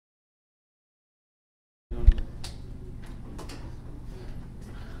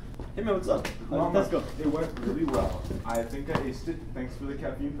Hey man, what's up? Let's go. It went really well. I think I aced it. Thanks for the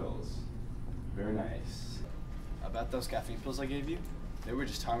caffeine pills. Very nice. I bet those caffeine pills I gave you, they were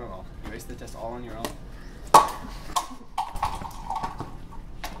just Tylenol. You aced the test all on your own.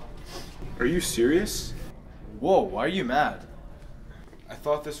 Are you serious? Whoa, why are you mad? I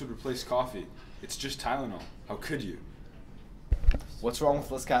thought this would replace coffee. It's just Tylenol. How could you? What's wrong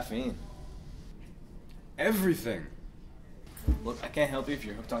with less caffeine? Everything. Look, I can't help you if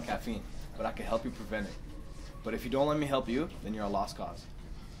you're hooked on caffeine, but I can help you prevent it. But if you don't let me help you, then you're a lost cause.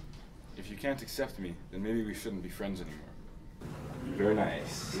 If you can't accept me, then maybe we shouldn't be friends anymore. Very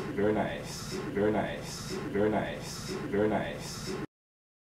nice. Very nice. Very nice. Very nice. Very nice.